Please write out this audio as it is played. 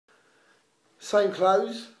Same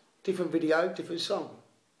clothes, different video, different song.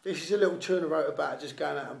 This is a little tune I wrote about just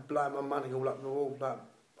going out and blowing my money all up the wall, but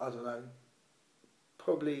I don't know,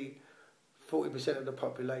 probably 40% of the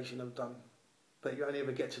population have done. But you only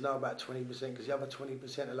ever get to know about 20% because the other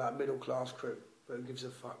 20% are like middle class crew, but who gives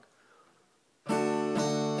a fuck?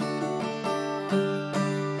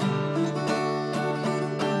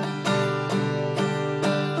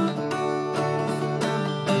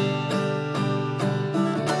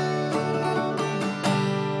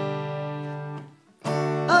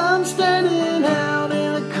 I'm standing out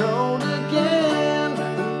in the cold again.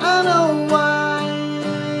 I know why.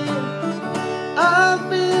 I've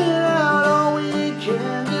been out all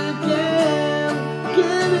weekend again,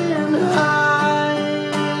 getting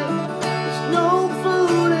high. There's no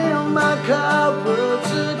food in my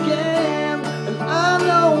cupboards again, and I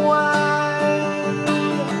know why.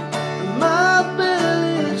 My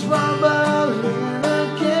belly's rumbling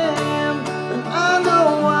again, and I know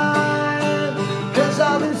why.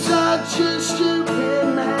 I've been such a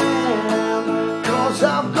stupid man, 'cause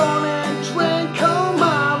I've gone and drank all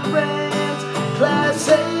my friends, class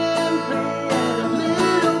A and B and a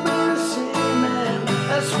little bit of semen.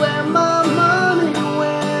 That's where my money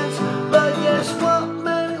went. But guess what,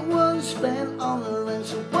 man, it wasn't spent on the rent.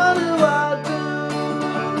 So what do I do?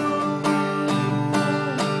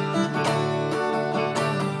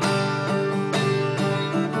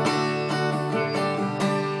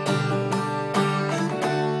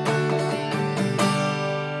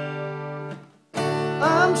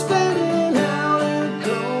 I'm standing out in the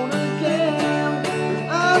cold again, and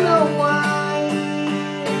I know why.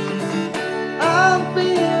 I've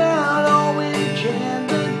been out all weekend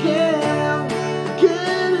again,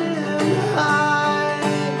 getting high.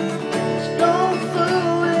 There's no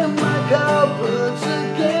food in my cupboards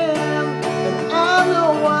again, and I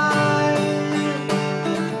know why.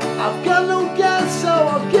 I've got no gas, so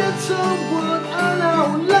I'll get some wood, and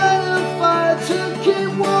I'll light a fire to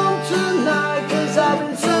keep warm tonight. I've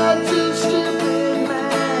been such a stupid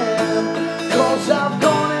man, 'cause I've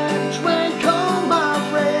gone and drank all my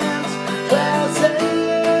friends, class A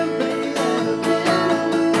and B and a little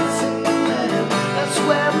bit semen. That's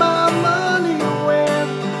where my money went.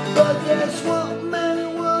 But guess what, man,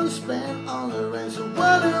 it was spent on the rent. So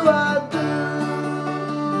what do I do?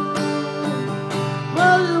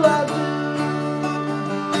 What do I do?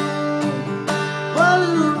 What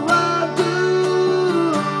do I do?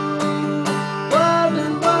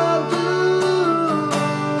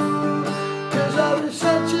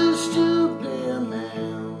 Such a stupid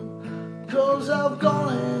man, 'cause I've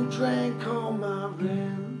gone and drank all my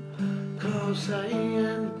rent, class A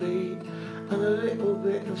and B and a little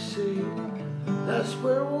bit of C. That's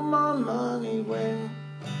where all my money went.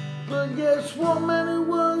 But guess what, man, it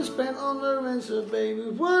was spent on the rent. So baby,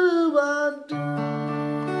 what do I do?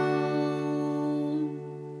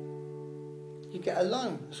 You get a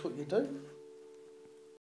loan, that's what you do.